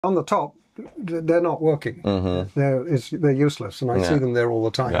On the top, they're not working. They're useless, and I see them there all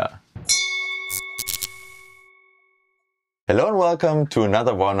the time. Hello and welcome to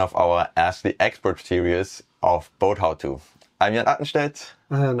another one of our Ask the Expert series of BoatHowTo. I'm Jan Attenstedt.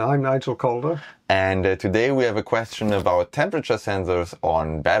 And I'm Nigel Calder. And today we have a question about temperature sensors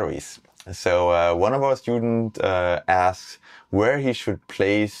on batteries. So one of our students asks where he should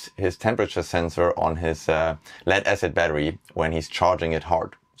place his temperature sensor on his lead acid battery when he's charging it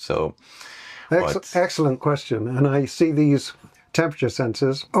hard. So, excellent question. And I see these temperature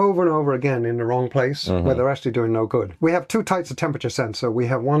sensors over and over again in the wrong place where they're actually doing no good. We have two types of temperature sensor. We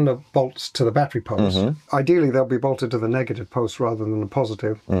have one that bolts to the battery post. Ideally, they'll be bolted to the negative post rather than the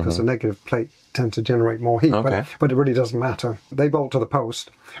positive because the negative plate tends to generate more heat, but it really doesn't matter. They bolt to the post.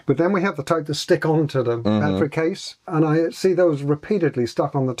 But then we have the type that stick onto the battery case, and I see those repeatedly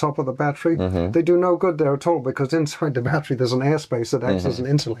stuck on the top of the battery. They do no good there at all because inside the battery there's an airspace that acts as an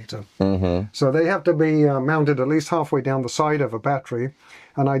insulator. So they have to be mounted at least halfway down the side of a battery,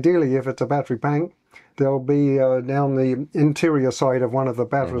 and ideally if it's a battery bank, they'll be down the interior side of one of the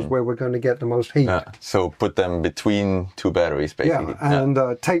batteries where we're going to get the most heat. So put them between two batteries basically. And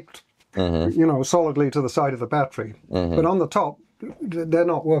taped you know, solidly to the side of the battery. But on the top, they're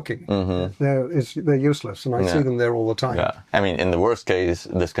not working. They're useless, and I see them there all the time. I mean, in the worst case,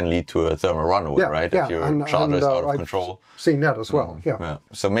 this can lead to a thermal runaway, right? If your charger is out of control. I've seen that as well.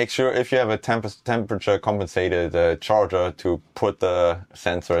 So make sure if you have a temperature compensated charger to put the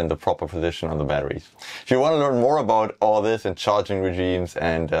sensor in the proper position on the batteries. If you want to learn more about all this and charging regimes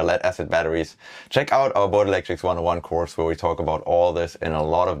and lead acid batteries, check out our Boat Electrics 101 course where we talk about all this in a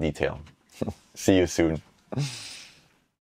lot of detail. See you soon.